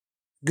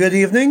Good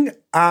evening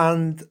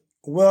and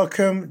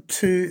welcome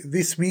to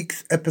this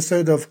week's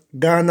episode of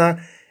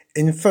Ghana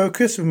in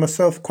Focus with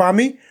myself,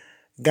 Kwame,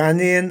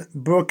 Ghanaian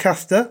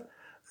broadcaster,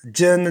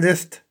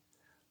 journalist,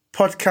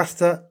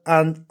 podcaster,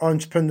 and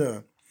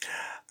entrepreneur.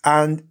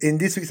 And in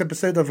this week's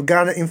episode of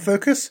Ghana in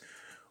Focus,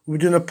 we're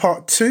doing a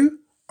part 2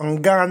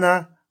 on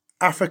Ghana,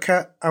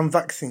 Africa and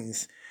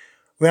Vaccines.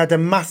 We had a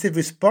massive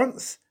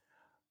response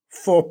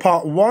for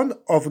part 1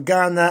 of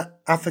Ghana,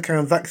 Afrika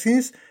and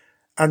Vaccines,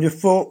 and we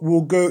thought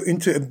we'll go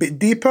into it a bit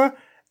deeper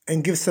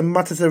and give some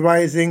matters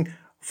arising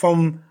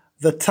from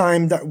the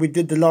time that we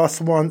did the last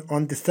one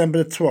on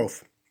December the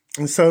 12th.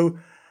 And so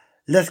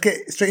let's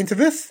get straight into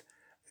this.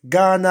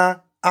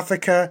 Ghana,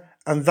 Africa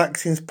and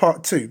Vaccines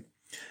Part 2.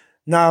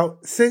 Now,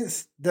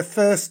 since the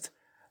first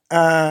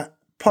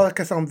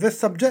podcast on this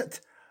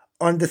subject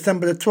on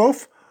December the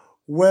 12th,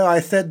 where I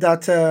said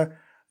that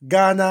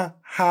Ghana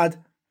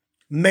had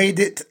made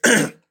it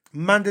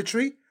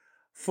mandatory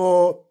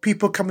for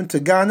people coming to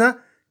Ghana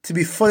to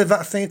be fully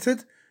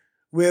vaccinated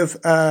with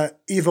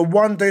either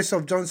one dose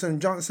of Johnson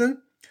 &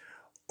 Johnson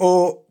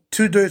or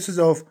 2 doses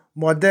of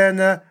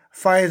Moderna,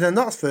 Pfizer and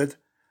Oxford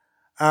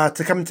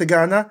to come to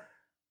Ghana.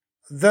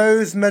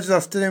 Those measures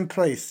are still in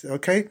place,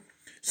 okay?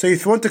 So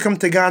if you want to come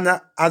to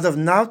Ghana as of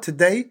now,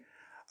 today,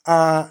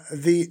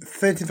 the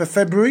 13th of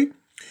February,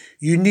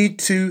 you need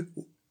to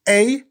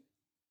A,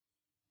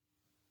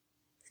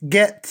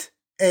 get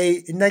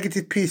a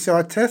negative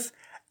PCR test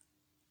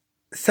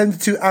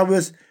 72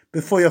 hours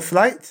before your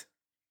flight.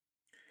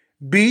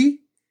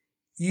 B,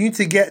 you need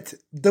to get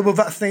double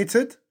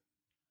vaccinated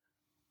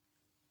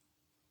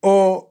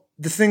or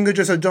the single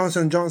dose of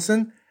Johnson &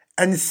 Johnson.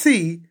 And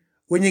C,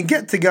 when you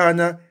get to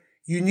Ghana,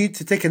 you need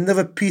to take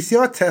another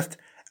PCR test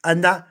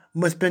and that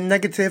must be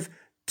negative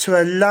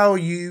to allow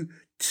you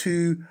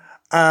to,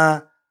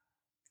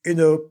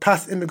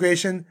 pass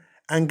immigration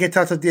and get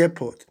out of the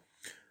airport.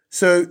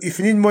 So if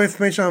you need more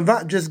information on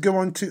that, just go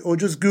on to, or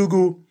just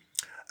Google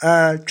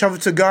travel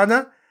to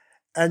Ghana,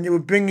 and it will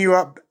bring you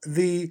up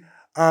the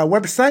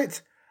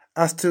website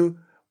as to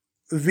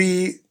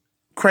the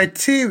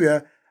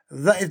criteria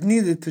that is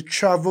needed to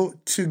travel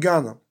to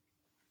Ghana.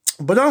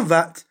 But on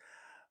that,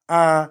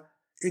 I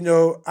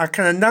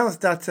can announce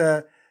that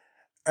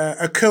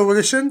a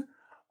coalition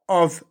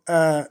of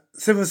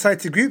civil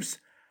society groups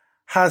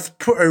has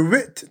put a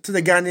writ to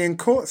the Ghanaian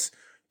courts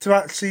to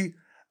actually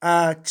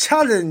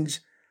challenge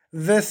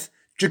this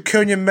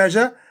draconian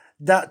measure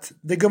that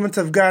the government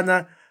of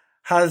Ghana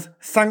has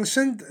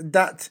sanctioned,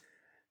 that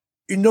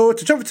in order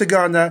to travel to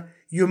Ghana,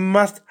 you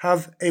must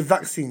have a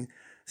vaccine.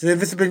 So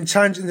this has been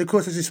challenged in the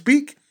courts as we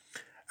speak,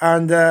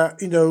 and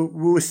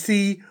we'll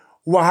see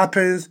what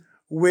happens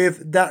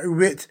with that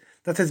writ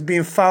that has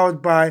been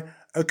filed by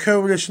a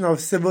coalition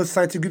of civil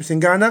society groups in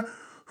Ghana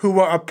who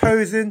are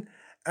opposing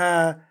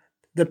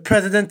the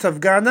president of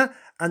Ghana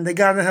and the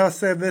Ghana Health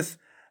Service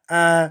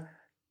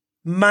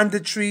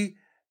mandatory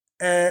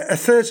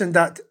assertion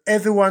that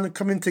everyone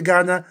coming to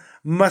Ghana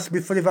must be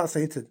fully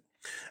vaccinated.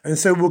 And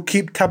so we'll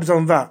keep tabs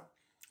on that.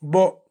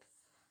 But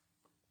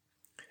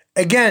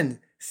again,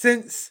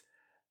 since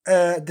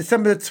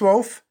December the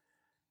 12th,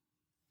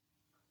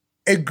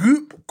 a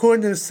group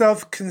calling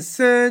themselves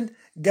Concerned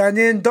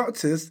Ghanaian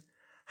Doctors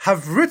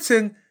have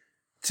written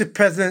to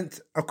President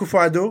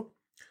Akufo-Addo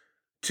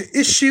to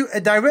issue a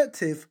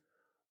directive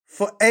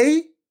for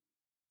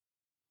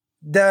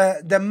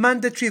the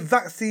mandatory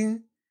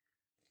vaccine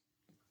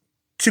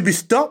to be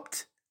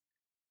stopped,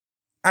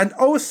 and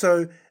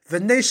also the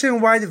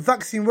nationwide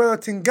vaccine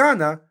rollout in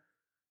Ghana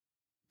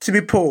to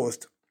be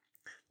paused.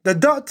 The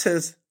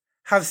doctors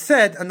have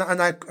said, and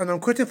I'm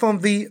quoting from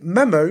the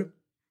memo,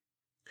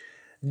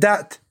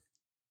 that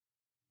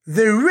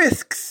the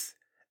risks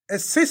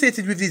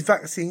associated with these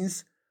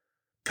vaccines,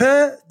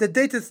 per the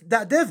data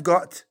that they've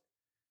got,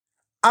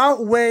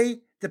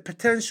 outweigh the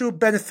potential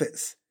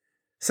benefits.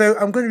 So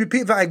I'm going to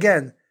repeat that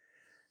again.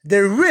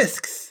 The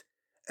risks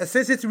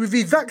associated with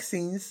these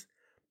vaccines,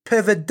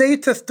 per the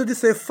data studied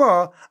so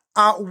far,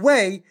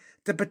 outweigh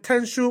the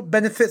potential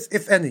benefits,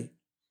 if any.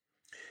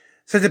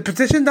 So the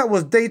petition that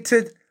was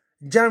dated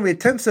January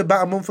 10th, so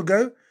about a month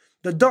ago,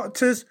 the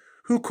doctors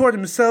who call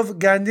themselves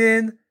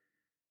Concerned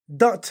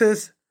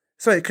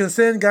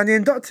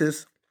Ghanaian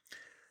Doctors,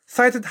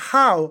 cited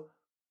how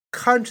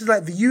countries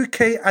like the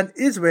UK and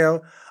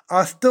Israel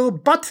are still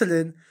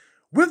battling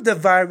with the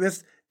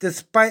virus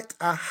despite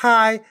a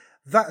high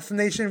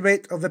vaccination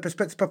rate of their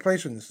prospective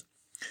populations.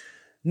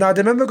 Now,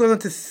 the memo goes on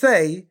to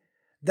say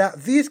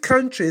that these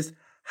countries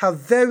have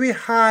very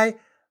high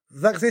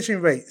vaccination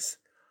rates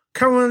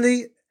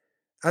currently,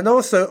 and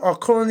also are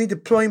currently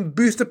deploying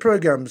booster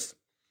programs.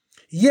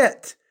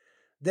 Yet,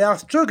 they are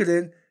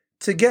struggling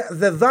to get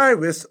the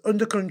virus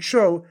under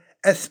control,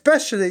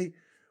 especially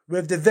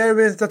with the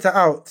variants that are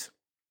out.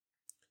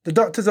 The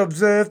doctors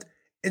observed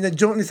in a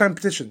jointly signed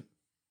petition.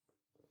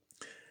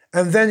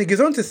 And then it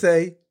goes on to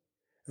say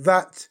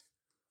that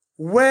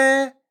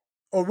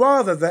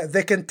that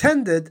they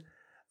contended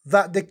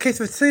that the case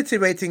fatality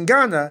rate in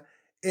Ghana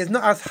is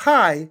not as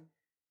high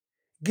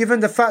given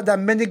the fact that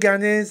many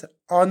Ghanaians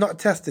are not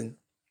testing.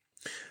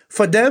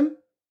 For them,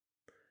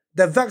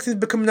 the vaccine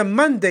becoming a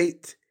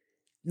mandate.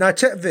 Now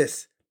check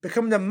this.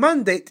 Becoming a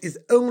mandate is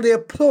only a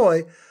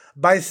ploy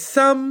by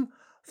some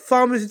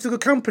pharmaceutical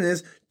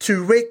companies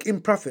to rake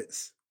in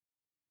profits.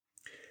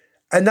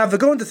 And now they're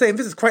going to say, and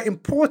this is quite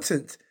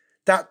important,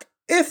 that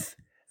if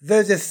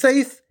there's a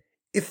safe,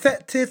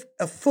 effective,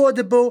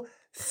 affordable,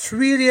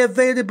 freely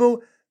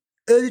available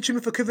early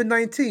treatment for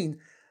COVID-19,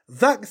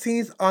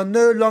 vaccines are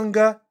no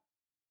longer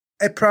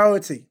a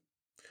priority.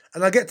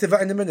 And I'll get to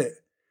that in a minute.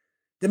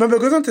 The member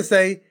goes on to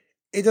say,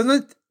 it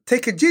doesn't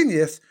take a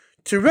genius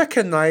to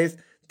recognize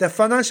the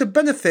financial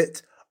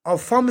benefit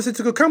of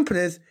pharmaceutical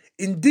companies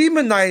in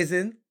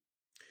demonizing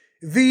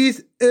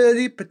these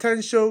early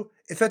potential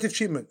effective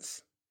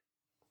treatments.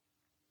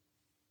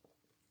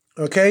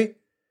 Okay?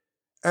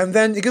 And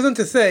then it goes on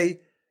to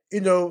say,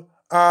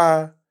 Ghana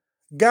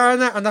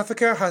and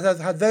Africa has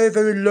had very,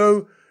 very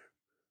low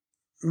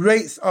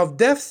rates of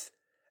deaths,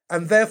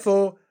 and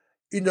therefore,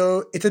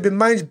 it has been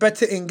managed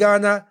better in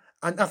Ghana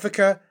and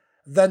Africa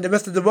than the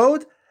rest of the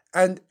world,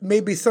 and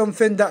maybe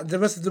something that the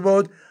rest of the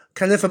world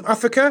can learn from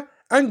Africa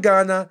and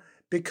Ghana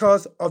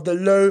because of the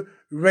low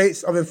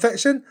rates of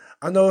infection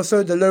and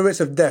also the low rates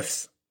of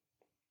deaths.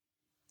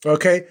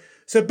 Okay?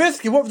 So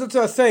basically what the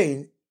doctors are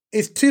saying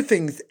is two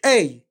things.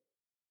 A,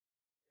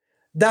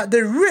 that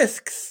the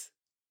risks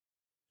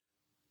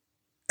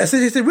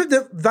associated with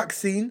the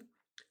vaccine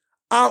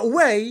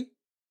outweigh,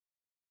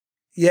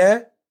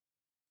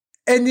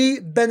 any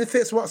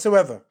benefits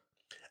whatsoever.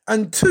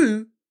 And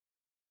two,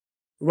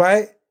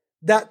 right,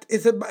 that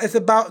it's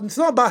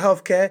not about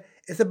healthcare,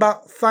 it's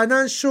about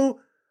financial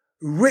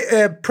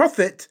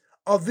profit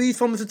of these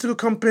pharmaceutical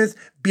companies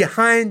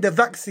behind the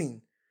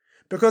vaccine.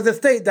 Because they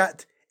state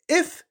that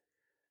if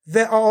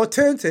there are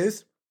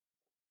alternatives,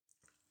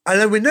 and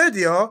then we know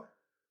they are,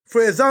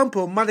 for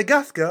example,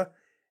 Madagascar,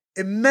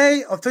 in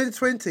May of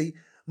 2020,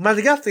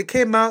 Madagascar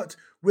came out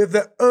with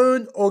their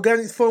own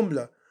organic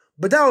formula.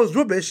 But that was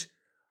rubbish,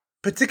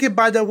 particularly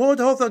by the World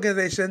Health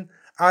Organization,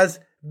 as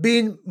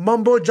being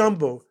mumbo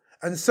jumbo.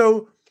 And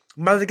so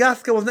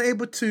Madagascar was not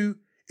able to,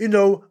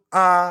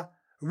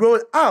 roll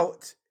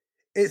out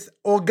its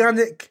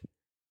organic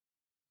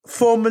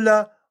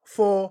formula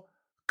for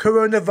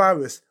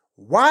coronavirus.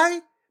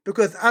 Why?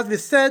 Because as we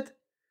said,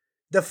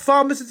 the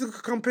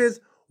pharmaceutical companies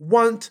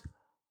want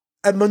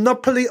a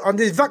monopoly on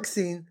this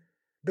vaccine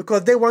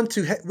because they want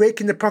to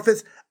rake in the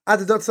profits,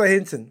 as Dr.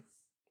 Hinton.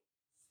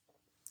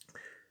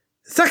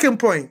 Second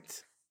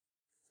point,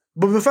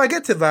 but before I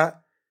get to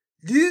that,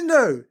 do you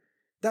know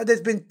that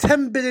there's been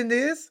 10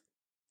 billionaires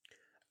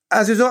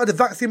as a result of the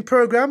vaccine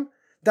program,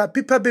 that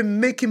people have been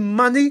making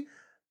money,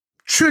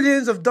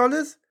 trillions of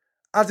dollars,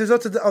 as a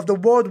result of the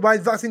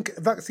worldwide vaccine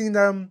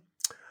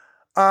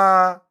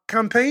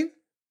campaign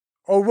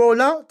or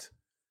rollout?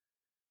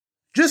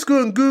 Just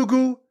go and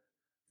Google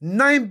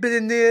 9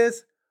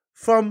 billionaires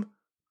from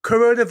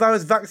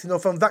coronavirus vaccine or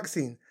from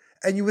vaccine,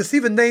 and you will see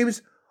the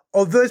names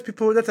of those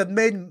people that have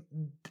made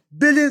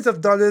billions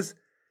of dollars,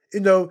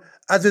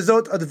 as a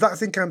result of the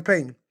vaccine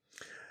campaign.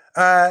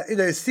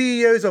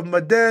 CEOs of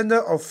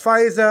Moderna, of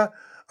Pfizer,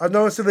 and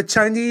also the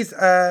Chinese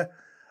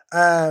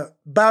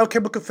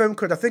biochemical firm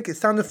called, I think it's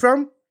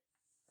Sinopharm,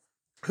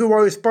 who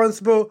are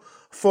responsible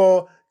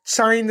for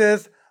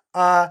China's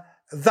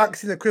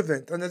vaccine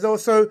equivalent. And there's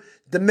also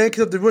the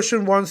makers of the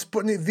Russian one,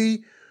 Sputnik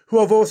V, who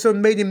have also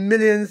made in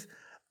millions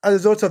as a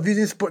result of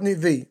using Sputnik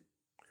V.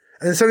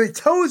 And so it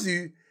tells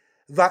you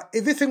that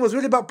if this thing was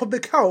really about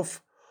public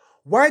health,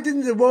 why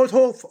didn't the World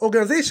Health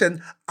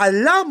Organization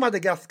allow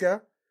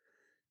Madagascar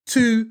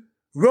to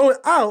roll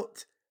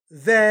out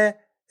their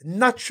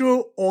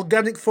natural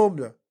organic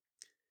formula?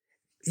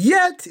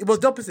 Yet, it was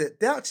the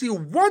opposite. They actually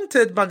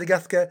wanted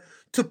Madagascar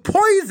to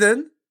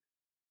put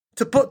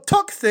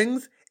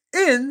toxins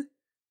in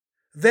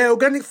their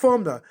organic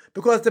formula,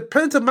 because the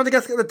president of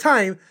Madagascar at the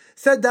time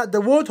said that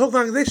the World Health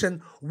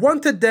Organization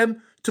wanted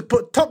them to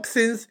put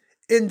toxins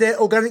in their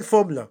organic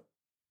formula.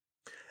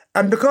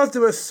 And because they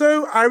were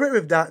so irate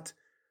with that,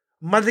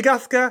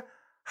 Madagascar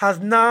has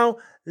now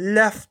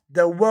left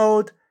the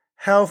World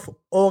Health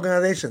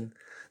Organization.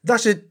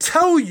 That should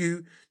tell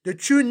you the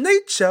true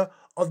nature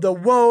of the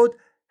World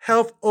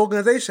Health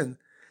Organization.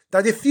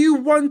 That if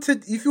you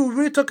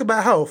really talk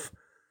about health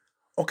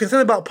or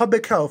concerned about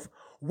public health,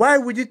 why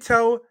would you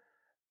tell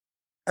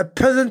a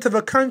president of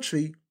a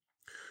country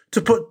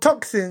to put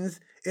toxins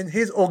in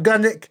his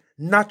organic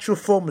natural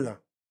formula?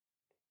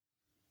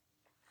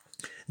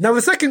 Now,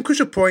 the second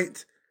crucial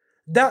point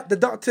that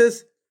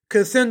the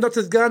concerned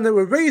doctors Ghana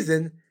were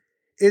raising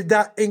is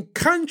that in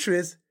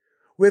countries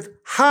with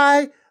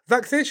high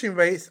vaccination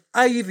rates,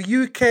 i.e.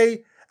 the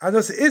UK and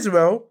also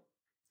Israel,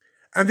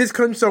 and these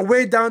countries are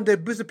way down their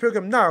booster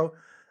program now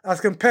as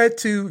compared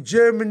to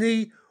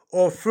Germany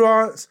or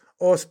France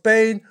or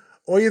Spain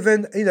or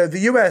even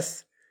the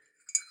US.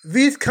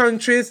 These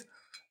countries,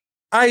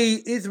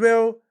 i.e.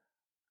 Israel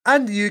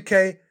and the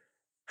UK,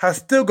 have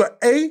still got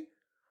A,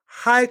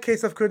 high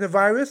case of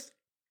coronavirus,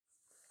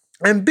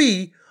 and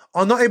B,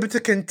 are not able to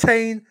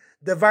contain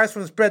the virus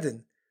from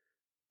spreading,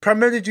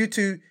 primarily due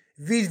to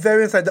these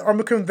variants like the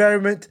Omicron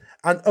variant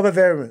and other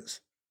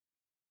variants.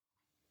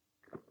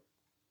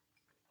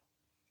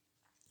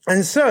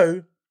 And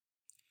so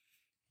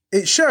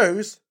it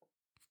shows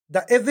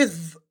that if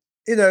this,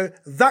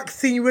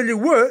 vaccine really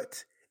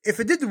worked, if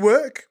it did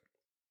work,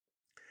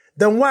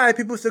 then why are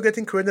people still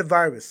getting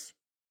coronavirus?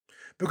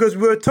 Because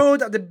we were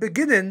told at the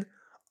beginning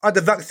of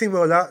the vaccine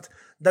rollout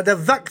that the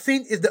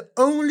vaccine is the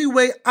only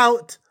way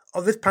out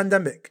of this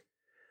pandemic.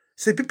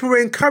 So people were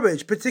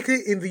encouraged,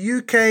 particularly in the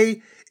UK,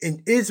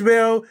 in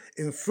Israel,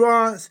 in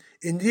France,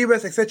 in the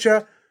US,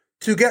 etc.,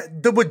 to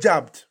get double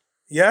jabbed.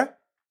 Yeah?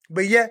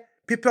 But yet,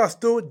 people are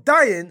still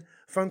dying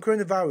from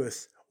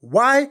coronavirus.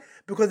 Why?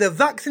 Because the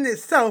vaccine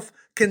itself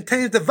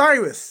contains the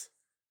virus.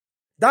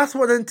 That's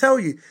what they tell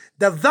you.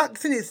 The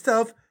vaccine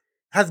itself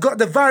has got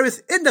the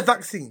virus in the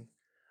vaccine.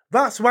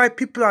 That's why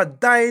people are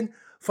dying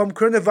from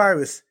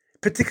coronavirus,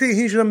 particularly in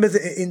huge numbers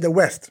in the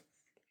West.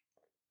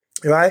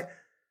 Right?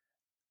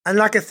 And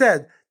like I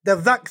said, the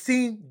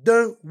vaccine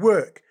don't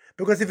work.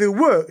 Because if it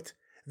worked,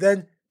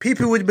 then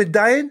people would be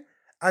dying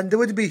and there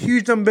would be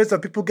huge numbers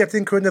of people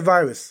getting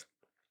coronavirus.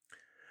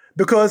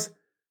 Because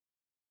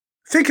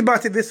think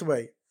about it this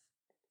way,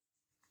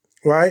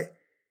 right?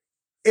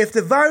 If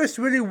the virus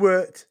really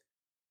worked,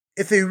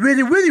 if it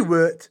really, really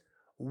worked,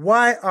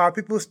 why are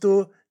people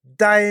still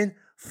dying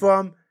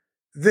from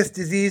this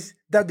disease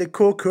that they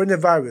call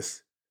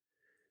coronavirus?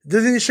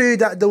 Doesn't it show you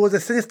that there was a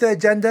sinister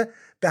agenda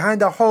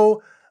behind the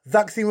whole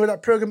vaccine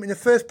rollout program in the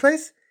first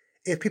place?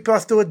 If people are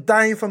still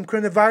dying from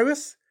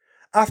coronavirus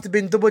after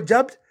being double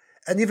jabbed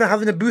and even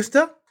having a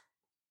booster?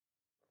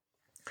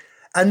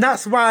 And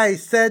that's why I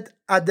said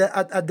at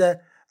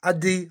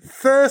the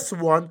first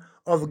one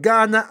of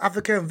Ghana,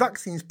 Afrika and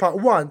Vaccines Part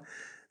 1,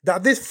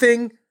 that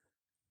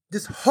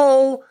this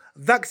whole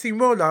vaccine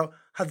rollout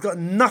has got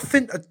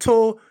nothing at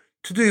all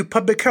to do with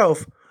public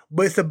health,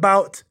 but it's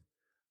about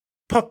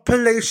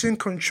population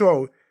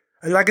control.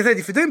 And like I said,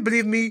 if you don't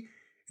believe me,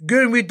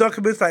 go and read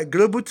documents like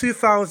Global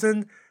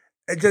 2000,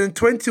 Agenda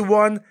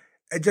 21,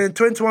 Agenda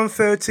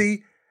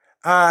 2130,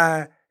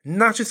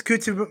 National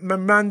Security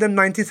Memorandum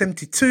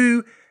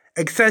 1972,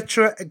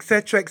 etc.,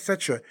 etc.,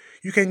 etc.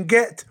 You can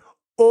get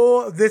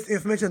all this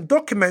information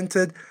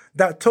documented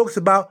that talks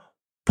about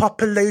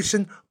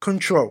population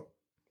control.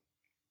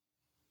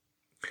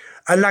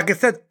 And like I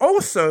said,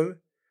 also,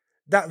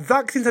 that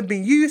vaccines have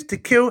been used to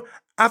kill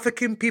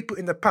African people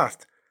in the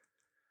past.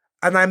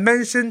 And I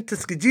mentioned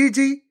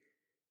Tuskegee,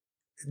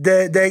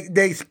 the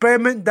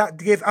experiment that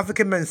gave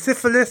African men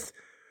syphilis,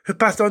 who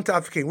passed on to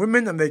African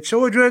women and their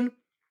children.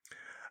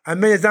 I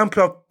made an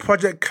example of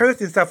Project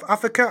Coast in South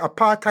Africa,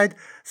 apartheid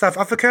South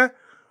Africa,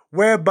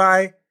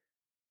 whereby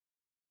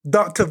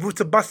Dr.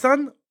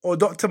 Vutubasan or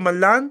Dr.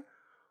 Malan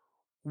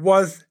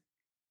was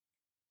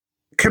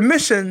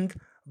commissioned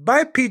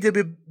by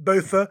P.W.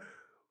 Botha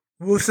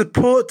with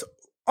support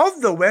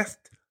of the West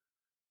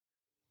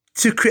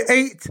to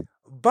create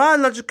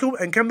biological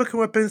and chemical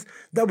weapons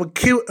that would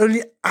kill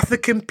only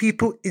African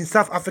people in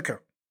South Africa.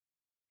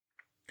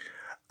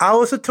 I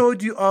also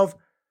told you of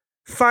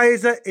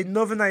Pfizer in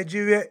northern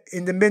Nigeria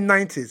in the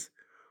mid-90s,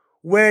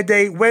 where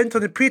they went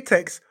on the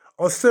pretext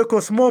of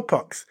so-called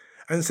smallpox,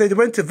 and so they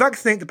went to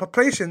vaccinate the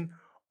population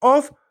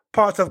of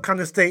parts of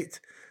Kano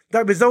State.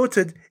 That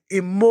resulted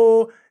in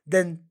more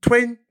than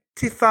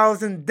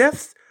 20,000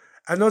 deaths,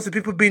 and also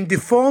people being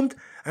deformed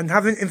and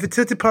having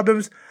infertility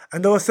problems,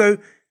 and also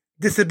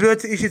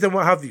disability issues and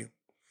what have you.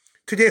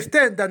 To the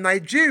extent that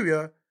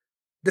Nigeria,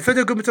 the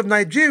federal government of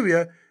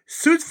Nigeria,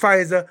 sued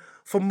Pfizer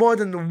for more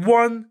than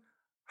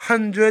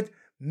 $100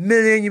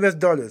 million.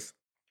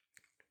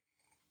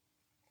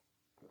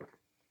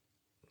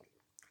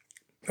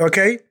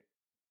 Okay?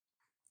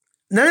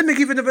 Now let me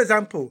give you another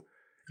example.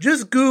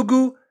 Just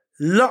Google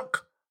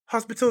Lock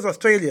Hospitals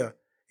Australia.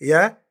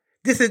 Yeah?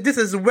 This is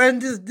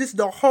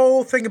the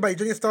whole thing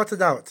about it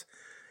started out.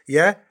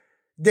 Yeah?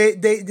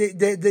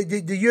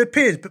 The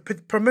Europeans,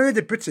 primarily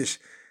the British,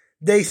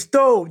 they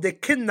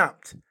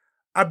kidnapped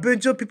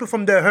Aboriginal people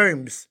from their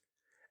homes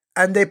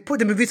and they put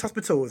them in these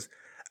hospitals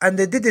and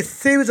they did a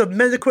series of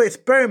medical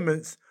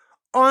experiments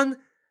on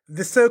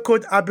the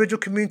so-called Aboriginal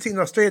community in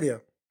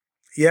Australia.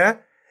 Yeah?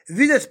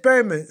 These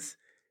experiments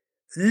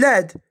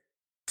led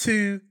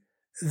to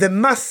the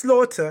mass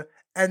slaughter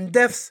and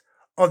deaths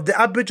of the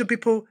Aboriginal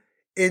people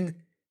in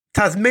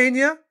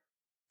Tasmania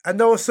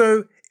and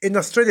also in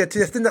Australia, to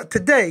the extent that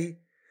today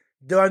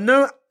there are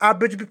no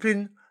Aboriginal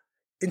people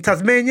in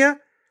Tasmania,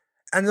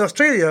 and in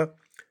Australia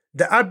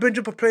the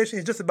Aboriginal population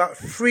is just about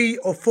 3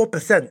 or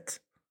 4%.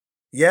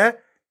 Yeah?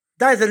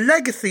 That is a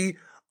legacy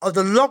of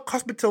the locked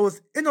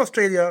hospitals in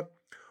Australia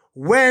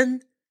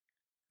when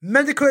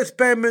medical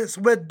experiments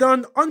were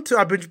done onto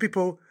Aboriginal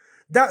people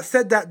that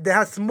said that they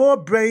had small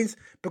brains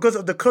because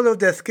of the colour of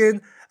their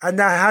skin and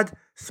that had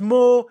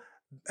small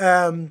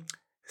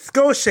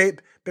skull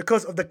shape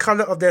because of the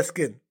colour of their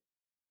skin.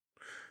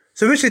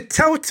 So we should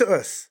tell to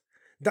us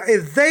that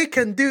if they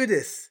can do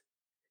this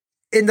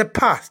in the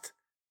past,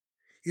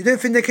 you don't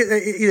think they can?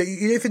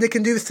 You don't think they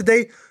can do this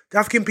today to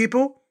African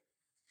people?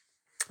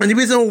 And the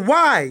reason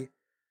why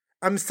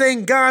I'm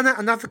saying Ghana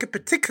and Africa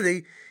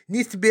particularly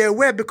needs to be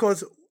aware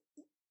because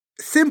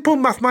simple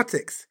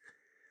mathematics.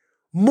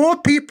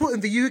 More people in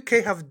the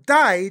UK have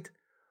died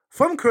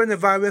from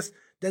coronavirus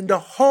than the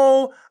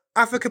whole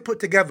Africa put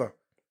together.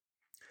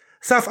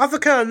 South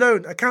Africa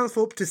alone accounts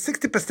for up to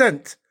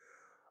 60%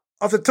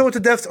 of the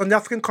total deaths on the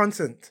African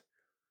continent.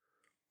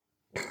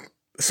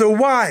 So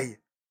why?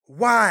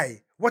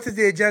 Why? What is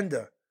the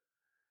agenda?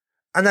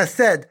 And I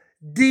said,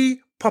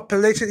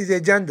 depopulation is the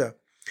agenda.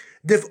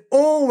 They've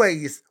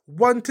always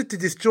wanted to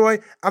destroy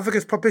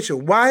Africa's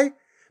population. Why?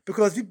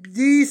 Because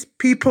these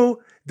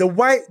people, the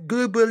white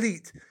global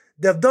elite,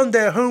 they've done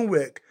their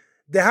homework.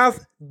 They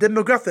have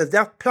demographers, they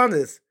have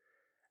planners,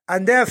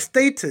 and they have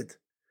stated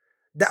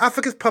that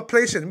Africa's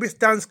population, which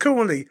stands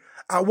currently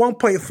at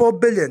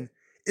 1.4 billion,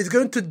 is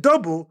going to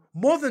double,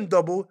 more than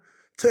double,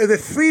 to over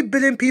 3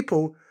 billion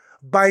people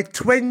by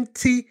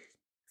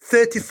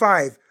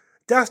 2035.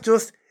 That's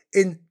just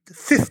in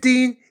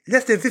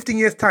less than 15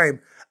 years'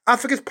 time.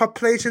 Africa's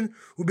population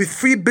will be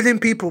 3 billion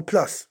people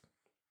plus.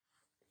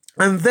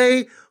 And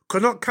they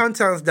cannot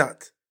countenance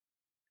that.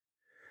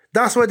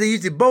 That's why they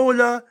use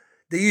Ebola,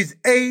 they use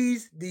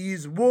AIDS, they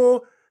use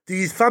war, they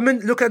use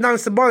famine. Look at now in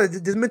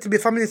Somalia, there's meant to be a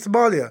famine in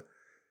Somalia.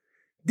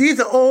 These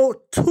are all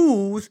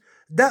tools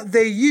that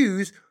they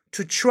use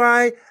to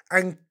try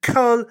and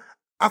cull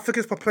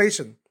Africa's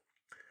population.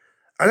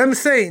 And I'm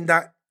saying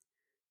that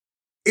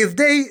if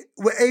they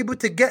were able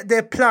to get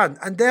their plan,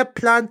 and their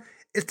plan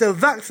is to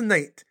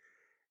vaccinate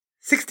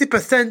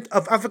 60%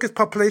 of Africa's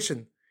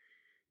population,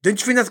 don't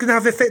you think that's going to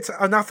have effects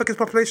on Africa's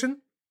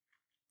population?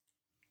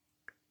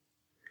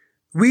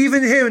 We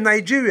even hear in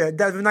Nigeria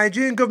that the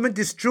Nigerian government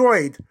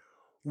destroyed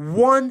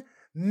 1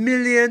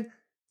 million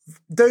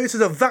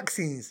doses of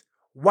vaccines.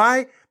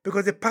 Why?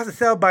 Because they passed the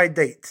sell-by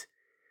date.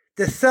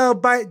 The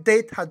sell-by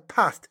date had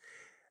passed.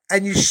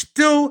 And you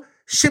still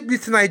ship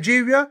these to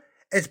Nigeria,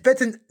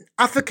 expecting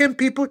African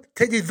people to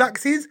take these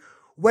vaccines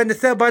when the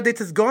sell-by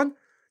date is gone?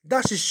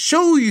 That should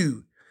show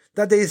you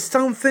that there is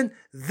something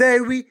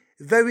very,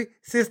 very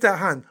serious at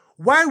hand.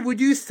 Why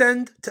would you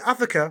send to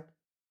Africa,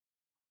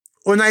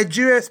 or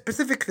Nigeria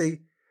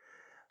specifically,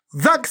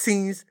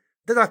 vaccines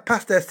that have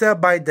passed their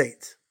sell-by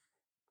date?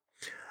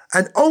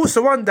 And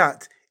also on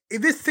that,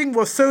 if this thing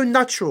was so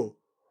natural,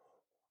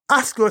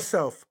 ask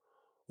yourself,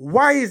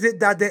 why is it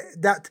that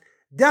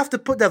they have to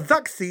put the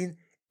vaccine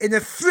in a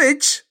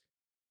fridge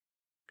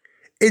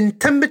in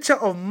temperature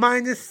of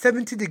minus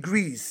 70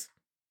 degrees?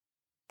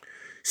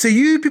 So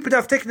you people that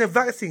have taken the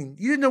vaccine,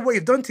 you don't know what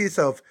you've done to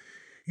yourself.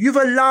 You've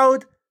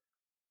allowed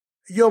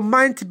your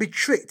mind to be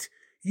tricked.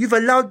 You've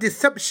allowed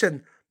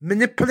deception,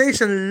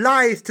 manipulation,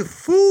 lies to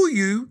fool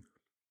you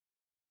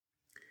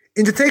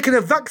into taking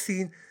a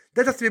vaccine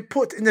that has to be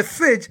put in the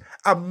fridge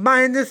at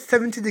minus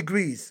 70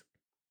 degrees.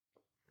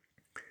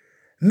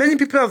 Many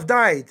people have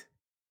died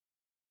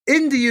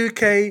in the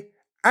UK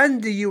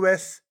and the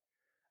US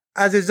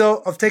as a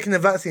result of taking the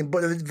vaccine,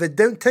 but they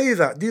don't tell you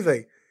that, do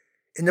they?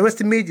 In the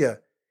Western media,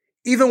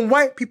 even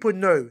white people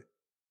know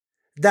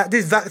that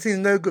this vaccine is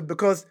no good,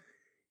 because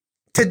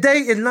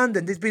today in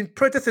London, there's been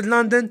protests in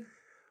London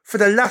for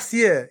the last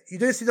year. You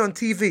don't see it on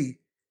TV.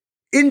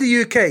 In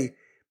the UK,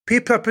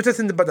 people are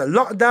protesting about the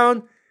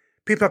lockdown.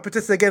 People are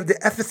protesting against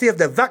the efficacy of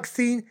the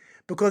vaccine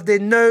because they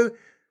know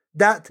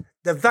that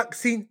the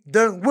vaccine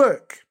don't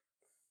work.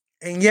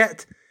 And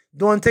yet,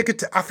 they want to take it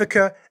to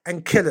Africa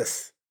and kill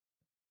us.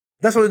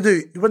 That's what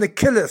they do. They want to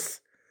kill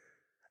us.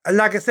 And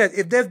like I said,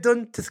 if they've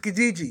done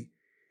Tuskegee,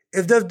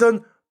 if they've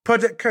done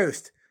Project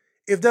Coast,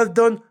 if they've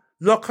done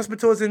Lock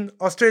Hospitals in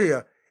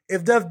Australia,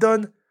 if they've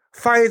done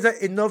Pfizer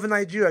in Northern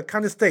Nigeria,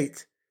 Kano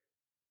State,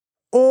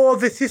 all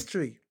this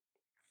history,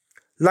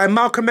 like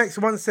Malcolm X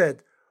once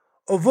said,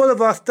 of all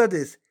of our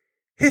studies,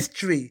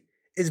 history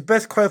is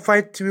best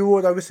qualified to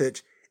reward our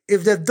research.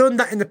 If they've done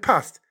that in the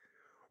past,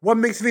 what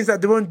makes me think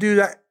that they won't do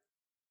that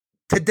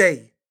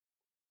today?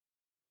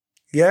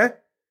 Yeah?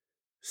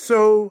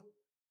 So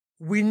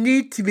we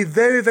need to be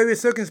very, very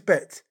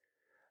circumspect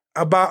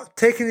about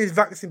taking this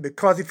vaccine,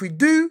 because if we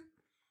do,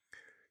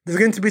 there's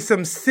going to be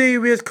some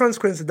serious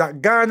consequences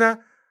that Ghana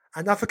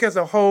and Africa as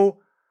a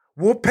whole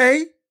will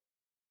pay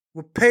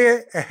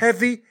a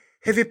heavy,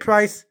 heavy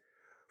price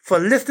for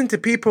listening to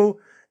people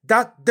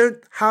that don't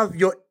have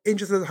your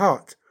interests at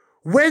heart.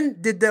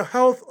 When did the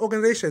Health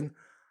Organization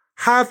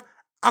have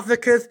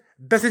Africa's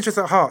best interests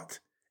at heart?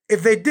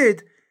 If they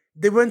did,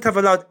 they wouldn't have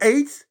allowed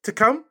AIDS to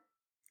come.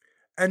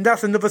 And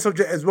that's another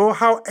subject as well,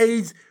 how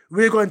AIDS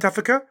really got into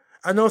Africa.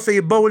 And also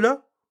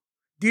Ebola.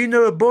 Do you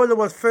know Ebola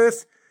was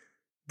first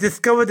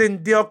discovered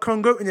in DR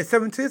Congo in the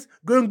 70s?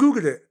 Go and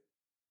Google it.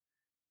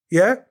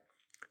 Yeah?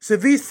 So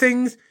these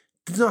things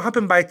do not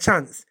happen by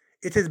chance.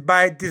 It is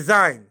by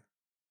design.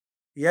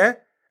 Yeah?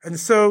 And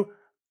so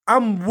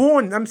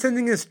I'm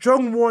sending a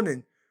strong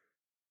warning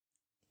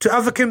to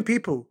African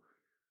people.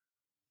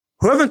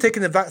 Who haven't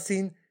taken the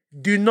vaccine,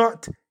 do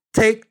not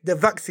take the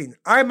vaccine.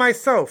 I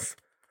myself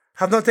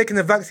have not taken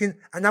the vaccine,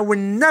 and I will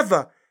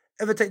never,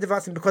 ever take the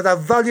vaccine, because I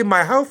value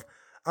my health,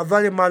 I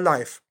value my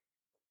life.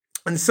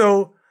 And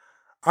so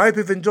I hope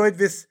you've enjoyed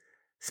this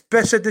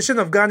special edition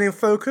of Ghana in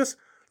Focus,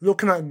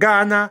 looking at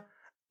Ghana,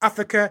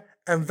 Africa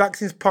and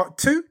Vaccines Part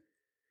 2,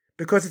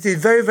 because it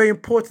is very, very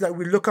important that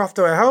we look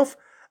after our health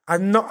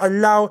and not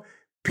allow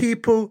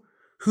people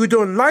who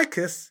don't like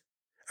us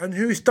and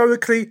who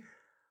historically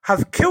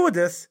have killed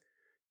us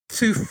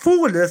to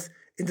fool us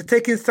into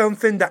taking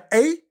something that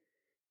A,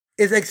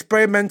 is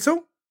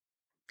experimental,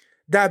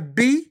 that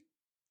B,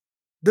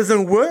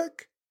 doesn't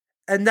work,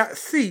 and that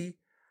C,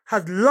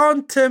 has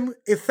long-term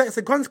effects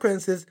and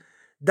consequences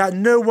that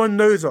no one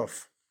knows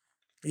of.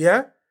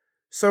 Yeah?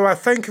 So I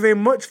thank you very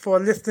much for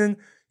listening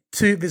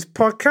to this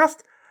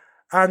podcast.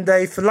 And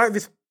if you like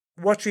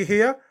what you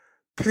hear,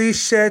 please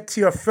share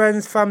to your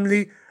friends,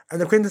 family,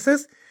 and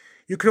acquaintances.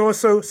 You can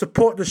also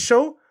support the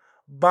show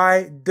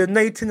by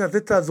donating as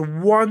little as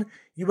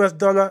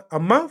 $1 a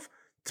month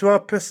to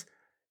help us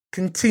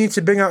continue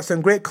to bring out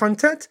some great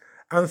content.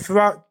 And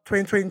throughout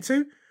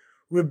 2022,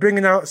 we're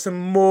bringing out some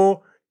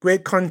more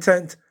great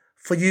content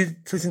for you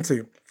to listen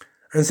to.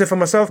 And so for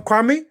myself,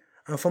 Kwame,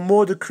 and for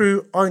more of the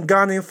crew on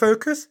Ghana in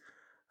Focus,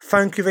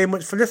 thank you very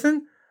much for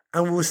listening,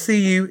 and we'll see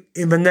you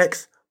in the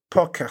next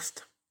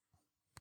podcast.